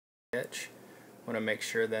sketch. Want to make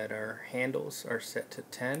sure that our handles are set to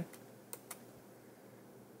 10.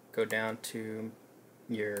 Go down to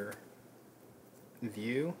your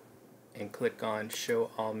view and click on show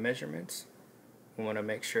all measurements. We want to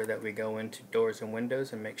make sure that we go into doors and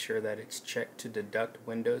windows and make sure that it's checked to deduct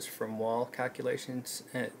windows from wall calculations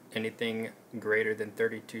at anything greater than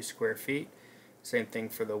 32 square feet. Same thing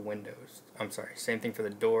for the windows. Same thing for the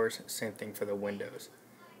doors, same thing for the windows.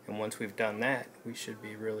 And once we've done that, we should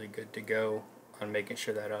be really good to go on making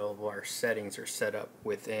sure that all of our settings are set up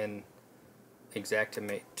within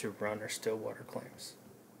xactimate to run our Stillwater claims.